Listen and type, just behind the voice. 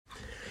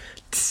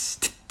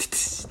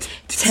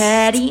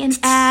Teddy and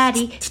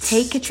Addie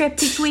take a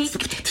trip each week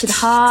to the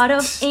heart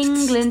of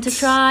England to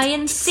try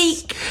and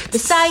seek the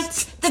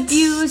sights, the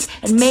views,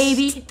 and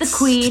maybe the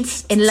Queen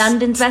in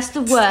London's best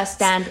of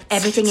worst and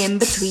everything in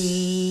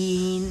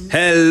between.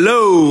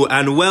 Hello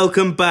and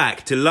welcome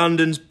back to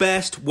London's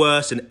best,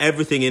 worst, and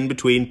everything in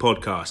between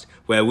podcast,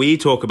 where we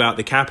talk about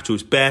the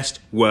capital's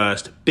best,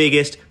 worst,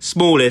 biggest,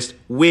 smallest,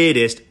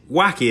 weirdest,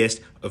 wackiest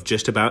of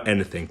just about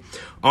anything.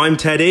 I'm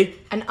Teddy.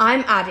 And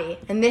I'm Addie,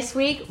 and this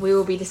week we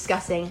will be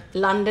discussing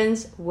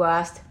London's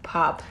worst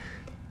pub.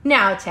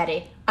 Now,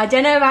 Teddy, I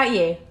don't know about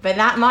you, but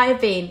that might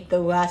have been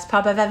the worst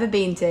pub I've ever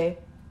been to.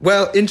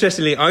 Well,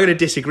 interestingly, I'm going to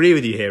disagree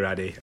with you here,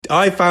 Addie.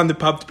 I found the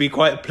pub to be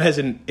quite a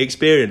pleasant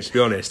experience, to be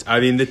honest.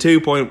 I mean, the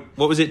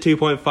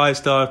 2.5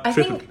 star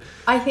trip.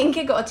 I think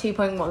it got a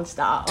 2.1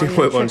 star.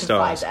 2.1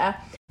 stars.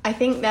 I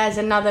think there's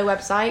another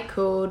website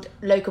called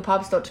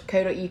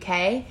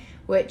localpubs.co.uk,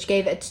 which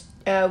gave it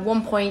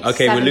 1.75.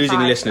 Okay, we're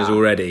losing listeners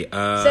already.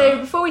 So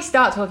before we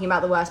start talking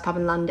about the worst pub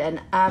in London,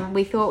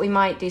 we thought we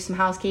might do some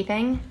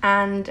housekeeping.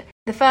 And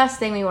the first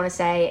thing we want to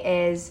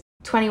say is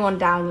 21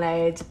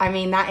 downloads. I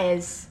mean, that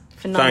is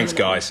phenomenal. Thanks,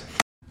 guys.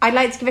 I'd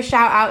like to give a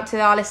shout out to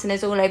our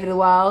listeners all over the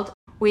world.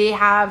 We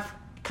have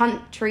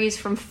countries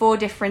from 4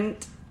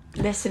 different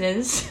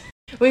listeners.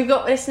 We've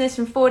got listeners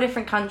from 4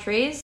 different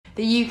countries: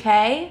 the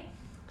UK,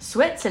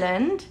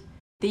 Switzerland,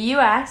 the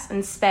US,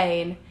 and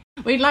Spain.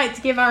 We'd like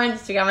to give our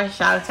Instagram a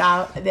shout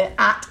out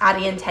at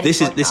Addie and Teddy.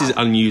 This is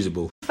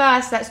unusable.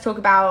 First, let's talk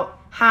about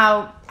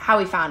how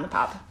we found the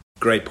pub.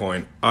 Great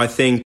point. I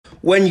think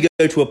when you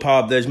go to a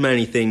pub, there's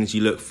many things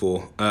you look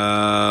for.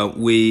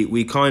 We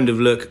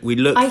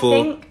look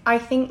for. I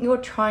think you're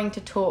trying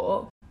to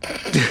talk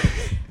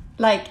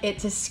like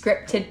it's a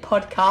scripted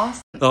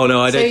podcast. Oh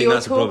no, I don't think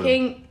that's a problem. So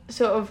you're talking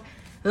sort of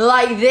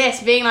like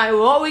this, being like,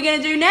 what are we going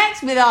to do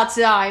next with our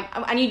time?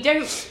 And you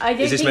don't...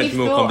 Is this meant to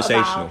be more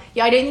conversational?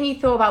 I don't think you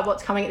thought about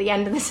what's coming at the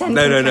end of the sentence.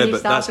 No,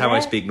 but that's how I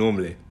speak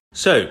normally.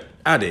 So,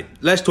 Addie,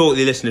 let's talk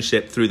the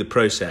listenership through the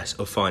process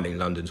of finding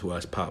London's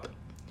worst pub.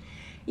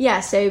 Yeah,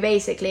 so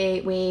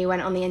basically we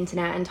went on the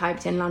internet and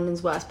typed in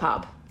London's worst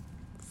pub.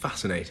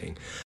 Fascinating.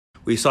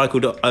 We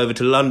cycled over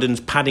to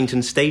London's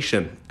Paddington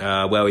Station,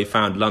 where we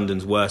found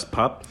London's worst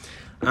pub.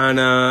 And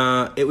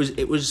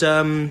it was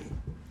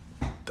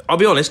I'll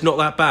be honest, not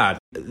that bad.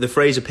 The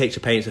phrase "a picture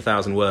paints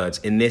 1,000 words."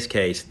 In this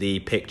case, the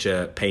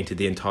picture painted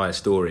the entire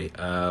story.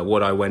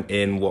 What I went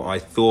in, what I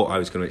thought I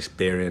was going to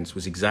experience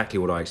was exactly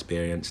what I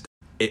experienced.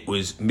 It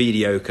was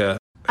mediocre.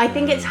 I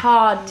think it's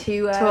hard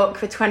to talk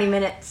for 20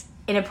 minutes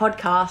in a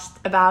podcast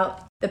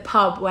about the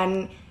pub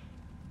when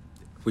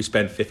we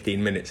spend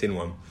 15 minutes in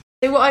one.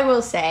 So what I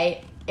will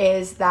say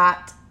is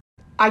that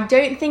I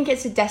don't think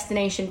it's a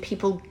destination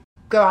people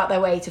go out their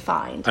way to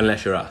find.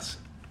 Unless you're us.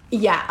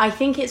 Yeah, I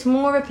think it's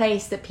more a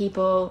place that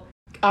people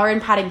are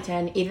in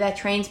Paddington, either their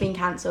train's been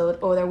cancelled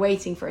or they're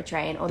waiting for a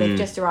train or they've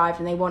just arrived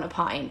and they want a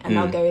pint and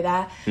they'll go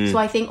there. So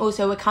I think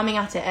also we're coming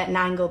at it at an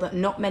angle that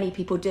not many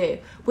people do,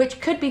 which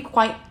could be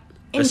quite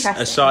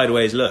interesting. A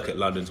sideways look at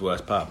London's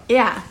worst pub.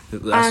 Yeah.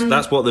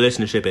 That's what the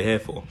listenership are here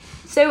for.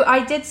 So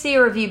I did see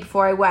a review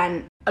before I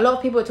went. A lot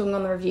of people were talking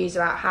on the reviews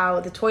about how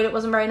the toilet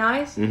wasn't very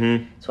nice.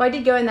 Mm-hmm. So I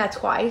did go in there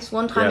twice.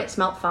 One time it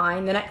smelled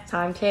fine. The next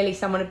time, clearly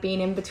someone had been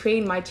in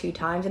between my 2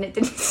 times and it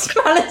didn't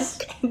smell as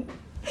good.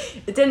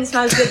 It didn't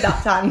smell as good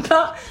that time.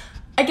 But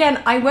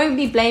again, I won't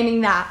be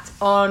blaming that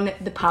on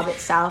the pub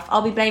itself.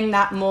 I'll be blaming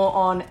that more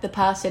on the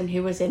person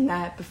who was in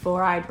there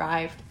before I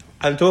arrived.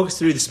 And talk us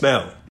through the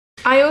smell.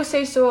 I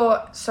also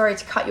saw, sorry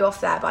to cut you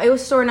off there, but I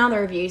also saw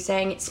another review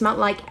saying it smelled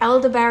like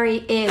elderberry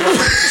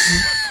earwax.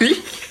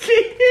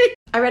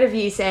 I read a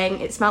review saying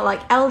it smelled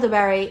like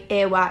elderberry,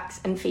 earwax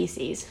and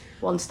faeces.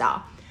 1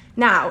 star.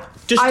 Now...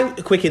 Just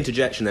a quick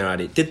interjection there,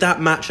 Addie. Did that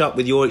match up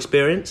with your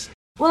experience?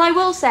 Well, I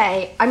will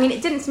say, I mean,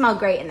 it didn't smell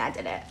great in there,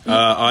 did it?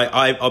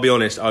 I'll be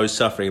honest, I was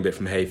suffering a bit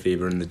from hay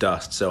fever and the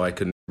dust, so I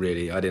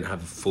didn't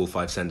have a full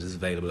 5 senses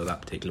available at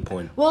that particular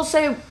point. Well,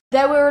 so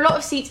there were a lot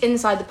of seats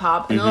inside the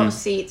pub and a lot of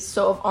seats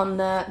sort of on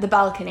the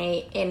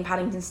balcony in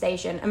Paddington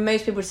Station, and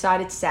most people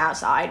decided to sit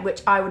outside,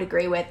 which I would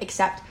agree with,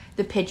 except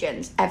the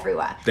pigeons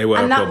everywhere. They were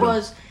and a that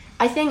problem.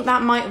 I think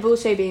that might have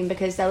also been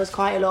because there was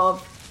quite a lot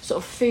of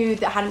sort of food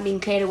that hadn't been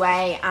cleared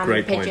away and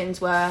the pigeons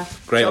were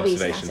Great sort of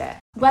eating at it.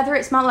 Whether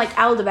it smelled like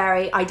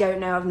elderberry, I don't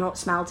know, I've not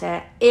smelt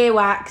it.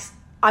 Earwax,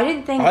 I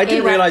didn't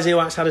realise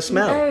earwax had a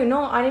smell.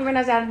 I didn't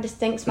realise it had a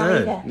distinct smell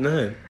either.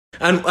 No.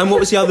 And what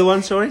was the other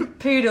one, sorry?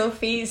 Poodle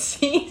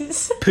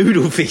feces.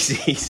 Poodle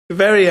feces.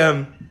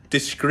 Very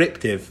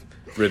descriptive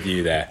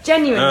review there.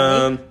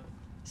 Genuinely.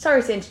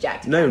 Sorry to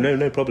interject.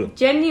 No problem.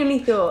 Genuinely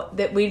thought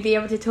that we'd be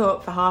able to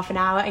talk for half an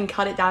hour and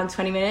cut it down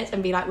 20 minutes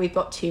and be like, we've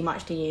got too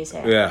much to use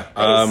here. Yeah.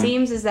 But it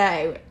seems as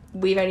though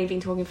we've only been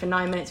talking for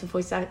 9 minutes and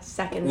 40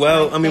 seconds.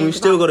 Well, I mean, we've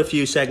still got a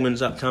few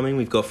segments upcoming.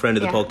 We've got friend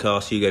of the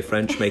podcast, Hugo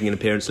French, making an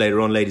appearance later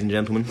on, ladies and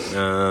gentlemen.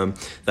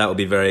 That will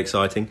be very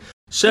exciting.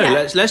 So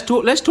Yeah.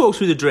 let's talk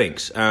through the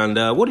drinks. And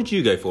what did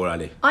you go for,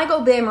 Ali? I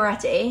got beer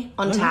Moretti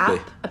on tap,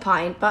 lovely. a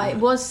pint, but it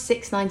was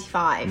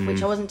 $6.95,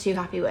 which I wasn't too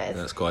happy with.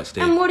 That's quite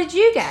steep. And what did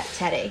you get,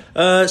 Teddy?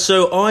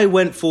 So I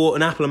went for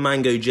an apple and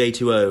mango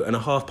J2O and a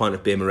half pint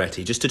of beer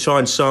Moretti, just to try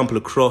and sample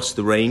across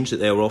the range that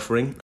they were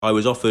offering. I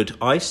was offered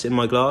ice in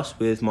my glass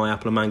with my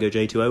apple and mango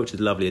J2O, which is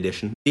a lovely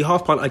addition. The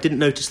half pint, I didn't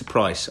notice the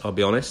price, I'll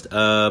be honest,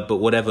 but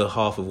whatever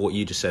half of what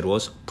you just said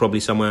was, probably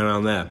somewhere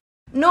around there.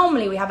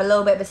 Normally we have a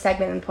little bit of a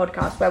segment in the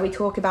podcast where we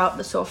talk about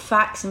the sort of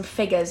facts and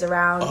figures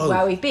around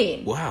where we've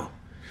been. Wow.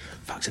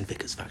 Facts and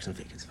figures.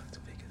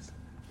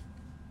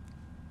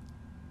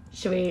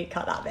 Should we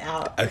cut that bit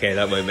out? Okay,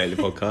 that won't make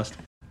the podcast.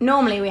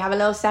 Normally we have a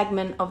little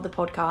segment of the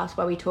podcast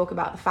where we talk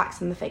about the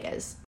facts and the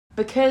figures.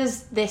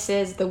 Because this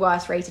is the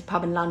worst rated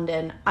pub in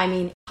London, I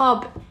mean,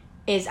 pub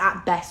is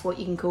at best what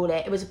you can call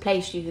it. It was a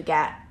place you could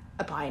get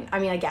a pint. I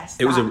mean, I guess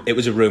It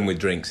was a room with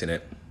drinks in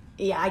it.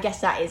 Yeah, I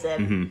guess that is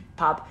a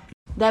pub.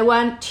 There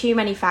weren't too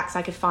many facts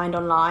I could find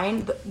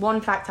online. The one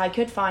fact I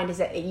could find is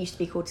that it used to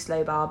be called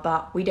Slow Bar,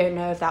 but we don't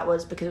know if that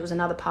was because it was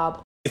another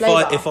pub.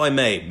 If I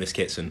may, Miss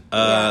Kitson,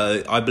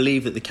 I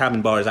believe that the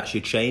Cabin Bar is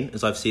actually a chain,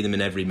 as I've seen them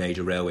in every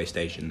major railway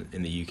station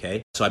in the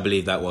UK. So I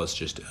believe that was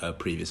just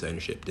previous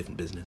ownership, different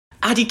business.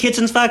 Addie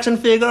Kitten's facts and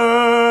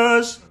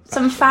figures.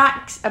 Some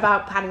facts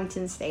about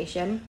Paddington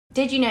Station.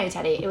 Did you know,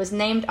 Teddy, it was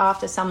named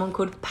after someone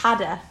called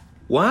Padder?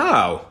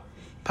 Wow.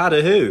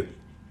 Padder who?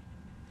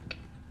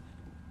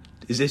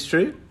 Is this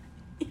true?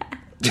 Yeah.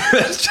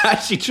 That's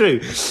actually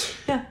true.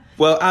 Yeah.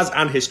 Well, as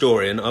an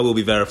historian, I will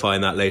be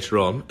verifying that later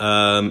on.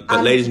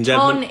 But ladies and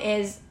gentlemen... Ton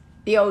is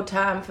the old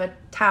term for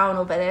town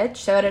or village,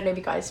 so I don't know if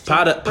you guys...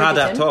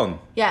 Padderton.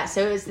 Yeah,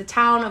 so it was the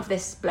town of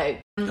this bloke.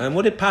 And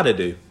what did Padder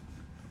do?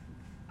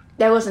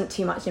 There wasn't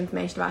too much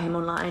information about him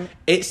online.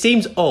 It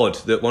seems odd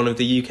that one of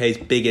the UK's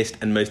biggest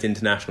and most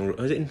international...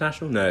 Was it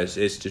international? No, it's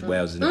just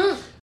Wales, isn't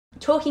it?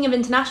 Talking of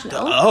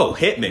international... Oh,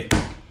 hit me.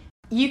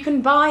 You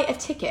can buy a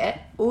ticket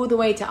all the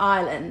way to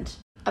Ireland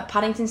at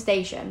Paddington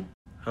Station.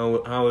 How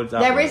would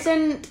that There work?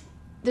 isn't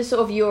the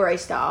sort of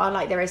Eurostar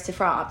like there is to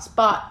France,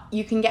 but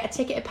you can get a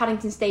ticket at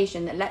Paddington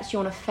Station that lets you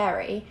on a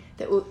ferry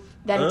that will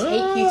then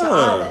take you to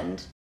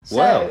Ireland. So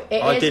Wow,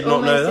 it I is did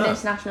not know almost an that.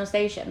 international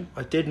station.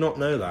 I did not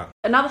know that.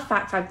 Another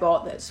fact I've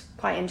got that's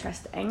quite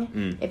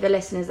interesting, if the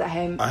listeners at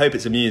home... I hope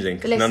it's amusing,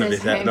 because none of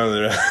it's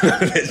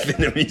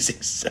been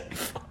amusing so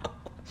far.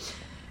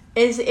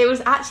 is it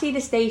was actually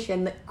the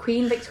station that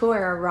Queen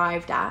Victoria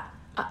arrived at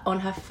on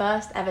her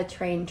first ever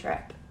train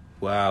trip.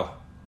 Wow.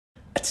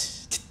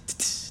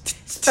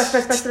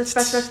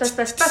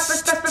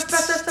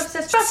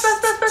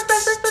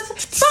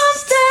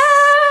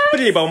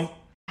 Bomb.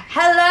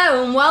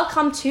 Hello and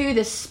welcome to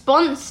the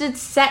sponsored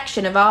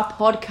section of our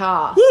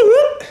podcast.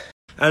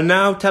 And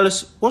now tell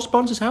us, what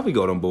sponsors have we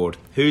got on board?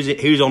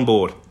 Who's on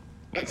board?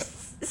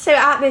 So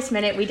at this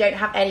minute we don't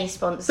have any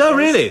sponsors. Oh,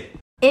 really?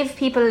 If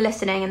people are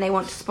listening and they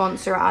want to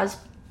sponsor us,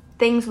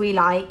 things we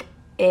like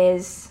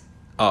is...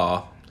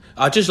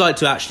 I'd just like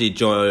to actually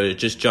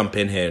just jump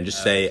in here and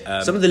just say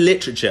some of the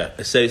literature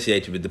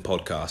associated with the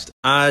podcast.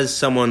 As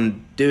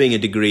someone doing a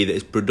degree that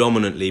is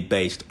predominantly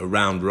based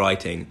around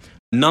writing,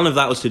 none of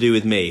that was to do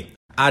with me.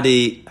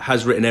 Addie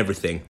has written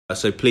everything,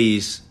 so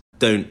please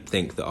don't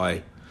think that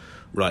I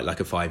write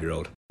like a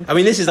 5-year-old. I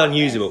mean, this is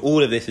unusable.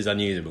 All of this is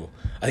unusable.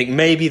 I think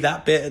maybe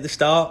that bit at the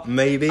start,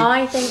 maybe.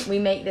 I think we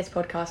make this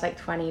podcast like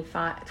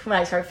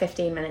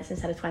 15 minutes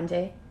instead of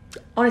 20.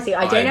 Honestly,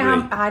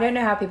 I don't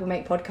know how people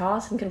make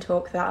podcasts and can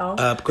talk that long.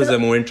 Because they're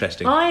more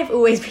interesting. I've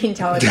always been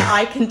told that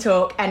I can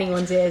talk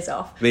anyone's ears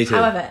off. Me too.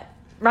 However,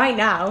 right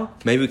now...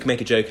 Maybe we can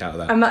make a joke out of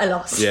that. I'm at a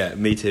loss. Yeah,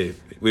 me too.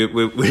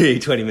 We're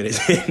 20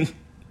 minutes in.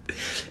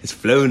 It's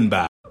flown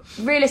by.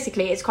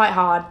 Realistically, it's quite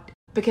hard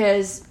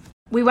because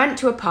we went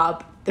to a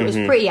pub that was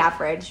pretty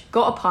average,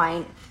 got a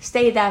pint,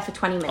 stayed there for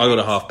 20 minutes. I got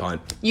a half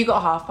pint. You got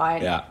a half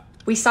pint. Yeah.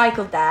 We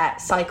cycled there,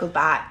 cycled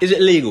back. Is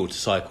it legal to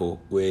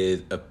cycle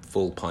with a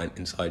full pint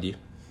inside you?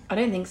 I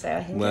don't think so.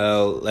 I think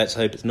Well, let's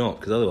hope it's not,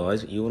 because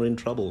otherwise you're in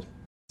trouble.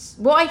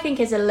 what I think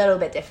is a little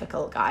bit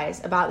difficult,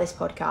 guys, about this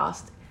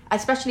podcast,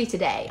 especially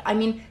today. I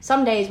mean,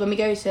 some days when we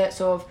go to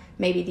sort of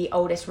maybe the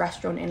oldest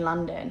restaurant in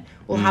London,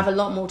 we'll have a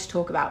lot more to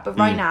talk about. But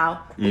right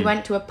now, we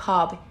went to a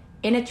pub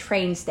in a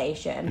train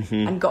station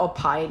and got a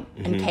pint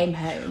and came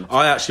home.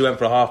 I actually went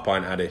for a half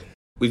pint, Addie.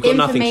 We've got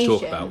nothing to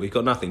talk about. We've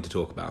got nothing to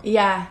talk about.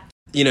 Yeah.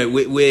 You know,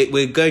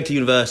 we're going to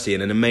university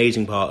in an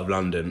amazing part of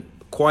London.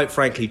 Quite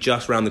frankly,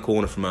 just round the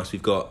corner from us,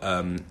 we've got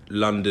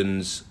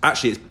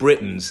it's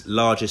Britain's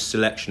largest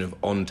selection of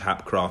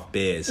on-tap craft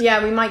beers.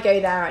 Yeah, we might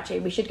go there, actually.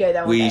 We should go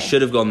there one day. We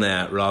should have gone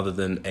there rather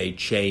than a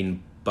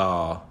chain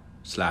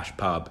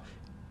bar/pub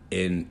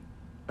in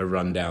a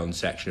rundown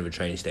section of a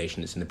train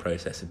station that's in the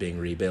process of being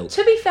rebuilt.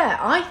 To be fair,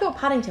 I thought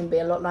Paddington would be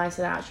a lot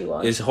nicer than it actually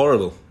was. It's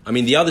horrible. I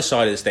mean, the other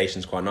side of the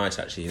station's quite nice,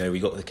 actually. You know, we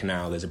got the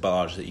canal. There's a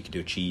barge that you can do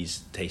a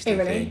cheese tasting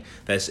thing.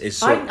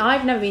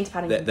 I've never been to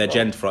Paddington. They're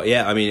gentrified.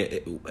 Yeah, I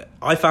mean,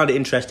 I found it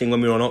interesting when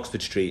we were on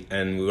Oxford Street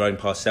and we were going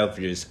past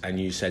Selfridges, and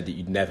you said that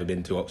you'd never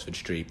been to Oxford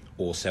Street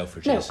or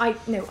Selfridges.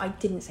 No, I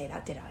didn't say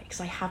that, did I?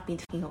 Because I have been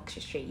to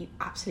Oxford Street. You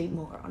absolute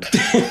moron.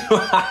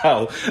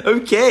 Wow.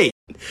 Okay.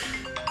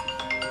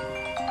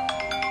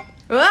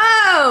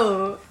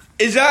 Whoa!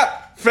 Is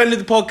that friend of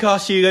the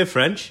podcast, Hugo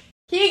French?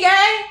 Hugo!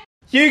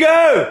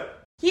 Hugo!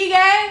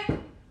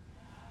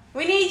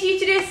 We need you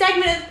to do a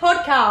segment of the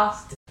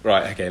podcast.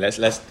 Right. Okay. Let's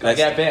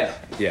get a bit.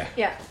 Yeah.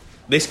 Yeah.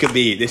 This could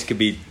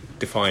be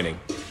defining.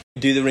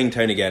 Do the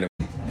ringtone again.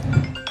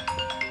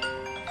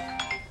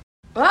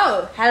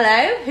 Whoa!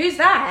 Hello. Who's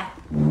that?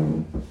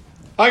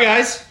 Hi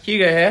guys,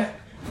 Hugo here.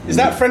 Is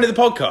that friend of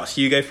the podcast,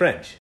 Hugo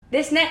French?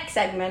 This next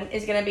segment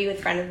is going to be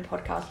with friend of the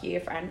podcast,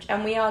 Hugo French,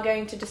 and we are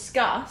going to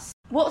discuss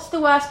what's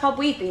the worst pub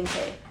we've been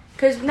to.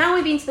 Because now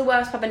we've been to the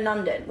worst pub in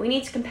London, we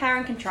need to compare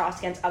and contrast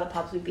against other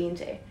pubs we've been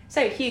to.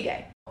 So,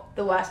 Hugo,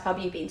 the worst pub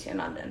you've been to in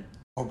London?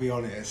 I'll be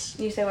honest.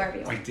 You say wherever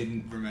you want. I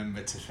didn't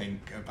remember to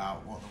think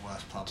about what the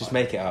worst pub. Just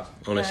make it up,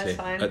 honestly.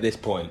 No, at this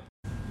point,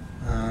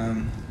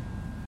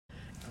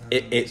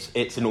 It's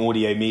it's an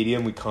audio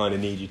medium. We kind of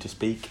need you to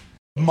speak.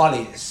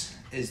 Mully's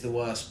is the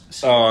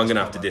worst. Oh, I'm gonna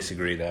have to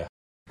disagree there.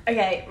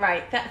 Okay,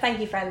 right. Thank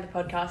you, friend of the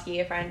podcast,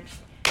 Hugo French.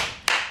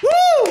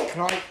 Woo!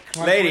 Can I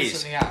Ladies,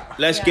 point something out?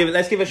 let's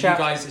give a You shout.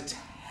 guys are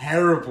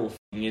terrible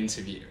f***ing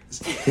interviewers.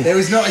 There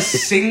was not a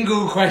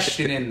single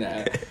question in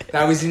there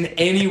that was in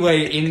any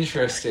way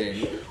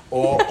interesting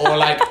or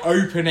like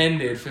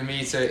open-ended for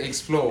me to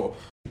explore.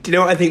 Do you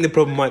know what I think the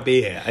problem might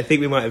be here? I think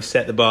we might have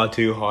set the bar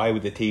too high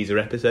with the teaser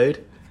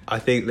episode. I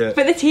think that...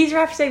 But the teaser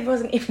episode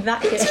wasn't even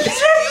that good.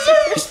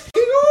 It's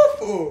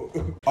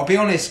awful. I'll be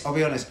honest.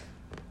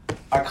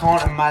 I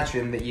can't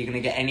imagine that you're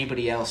going to get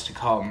anybody else to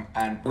come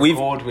and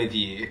record with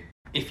you.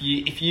 If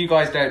you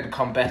guys don't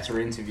become better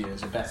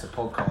interviewers or better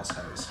podcast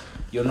hosts,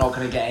 you're not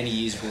going to get any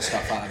usable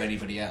stuff out of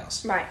anybody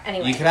else. Right,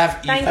 anyway. You could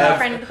have... Thank you,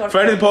 friend of the podcast.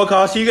 Friend of the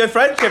podcast, Hugo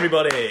French,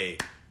 everybody!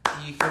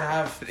 You could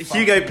have...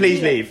 Hugo,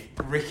 please leave.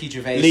 Ricky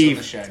Gervais Leave. on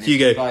the show. And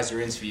Hugo. If you guys are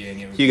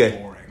interviewing, it would be Hugo,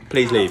 boring.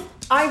 please leave.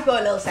 I've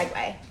got a little segue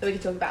that we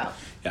can talk about.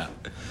 Yeah.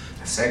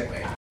 A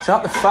segue.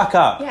 Shut the fuck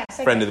up, Yeah,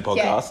 segue. friend of the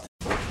Yeah. podcast.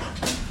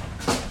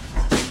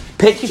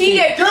 Pick your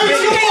Hugo, Go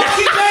to your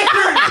fucking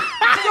bedroom!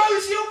 Go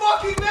to your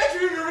fucking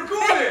bedroom and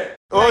record it!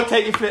 Or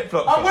take your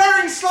flip-flops I'm off.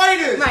 wearing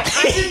sliders! Right.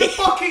 It's in the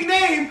fucking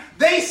name!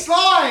 They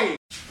slide!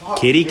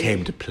 Kitty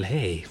came to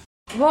play.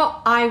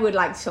 what I would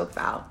like to talk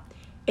about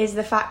is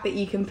the fact that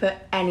you can put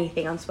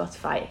anything on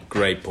Spotify.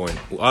 Great point.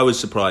 Well, I was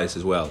surprised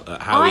as well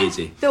at how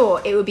easy. I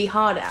thought it would be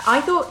harder.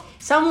 I thought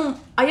someone,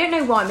 I don't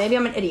know why, maybe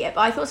I'm an idiot,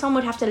 but I thought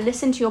someone would have to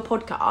listen to your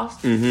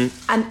podcast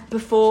and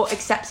before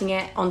accepting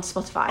it on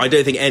Spotify. I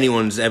don't think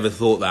anyone's ever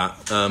thought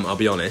that, I'll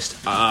be honest.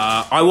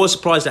 I was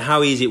surprised at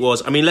how easy it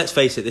was. I mean, let's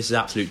face it, this is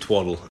absolute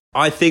twaddle.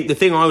 I think the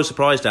thing I was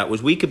surprised at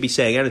was we could be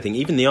saying anything,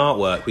 even the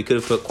artwork, we could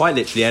have put quite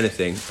literally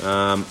anything.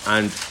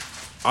 And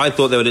I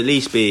thought there would at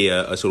least be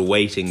a sort of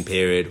waiting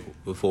period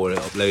before it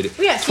uploaded.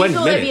 Well, yeah, so you 20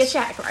 thought there'd be a minutes.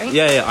 check, right?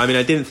 Yeah. I mean,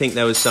 I didn't think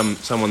there was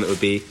someone that would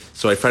be...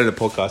 Sorry, friend of the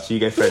podcast,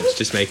 Hugo French,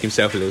 just make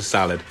himself a little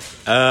salad.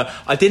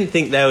 I didn't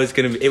think there was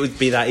going to be... It would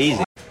be that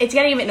easy. It's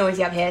getting a bit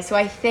noisy up here, so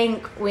I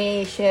think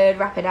we should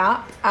wrap it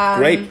up.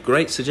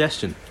 Great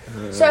suggestion.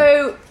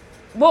 So,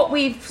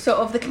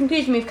 the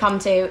conclusion we've come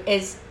to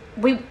is...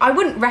 I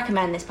wouldn't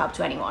recommend this pub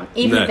to anyone,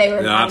 even if they were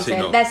in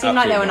Paddington. There seemed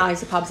like there were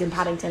nicer pubs in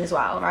Paddington as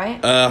well,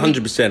 right?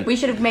 100%. We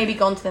should have maybe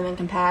gone to them and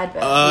compared.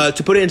 But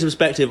to put it into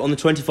perspective, on the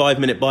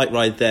 25-minute bike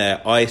ride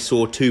there, I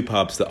saw two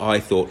pubs that I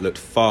thought looked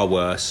far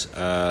worse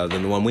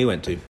than the one we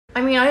went to.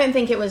 I mean, I don't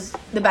think it was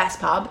the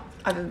best pub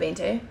I've ever been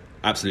to.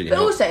 Absolutely But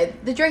not. also,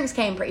 the drinks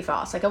came pretty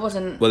fast. Like, I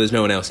wasn't... Well, there's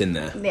no one else in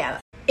there. Yeah.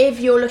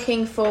 If you're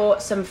looking for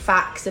some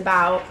facts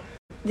about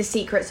the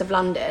secrets of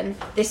London,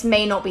 this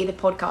may not be the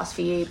podcast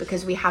for you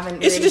because we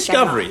haven't. It's really a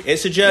discovery. said much.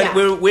 It's a journey.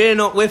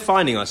 Yeah. We're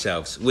finding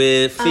ourselves.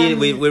 We're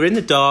in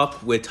the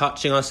dark. We're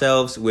touching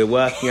ourselves. We're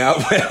working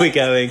out where we're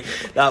going.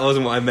 That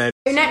wasn't what I meant.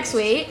 So next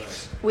week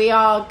we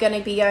are going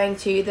to be going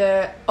to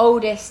the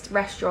oldest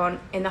restaurant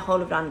in the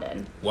whole of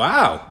London.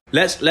 Wow.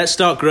 Let's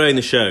start growing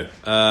the show.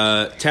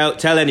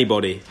 Tell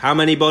anybody. How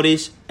many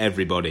bodies?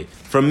 Everybody.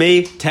 From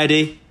me,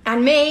 Teddy.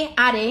 And me,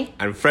 Addie.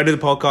 And friend of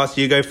the podcast,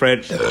 Hugo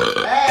French.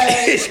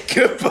 Hey!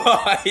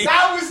 Goodbye.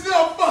 That was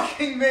not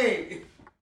fucking me!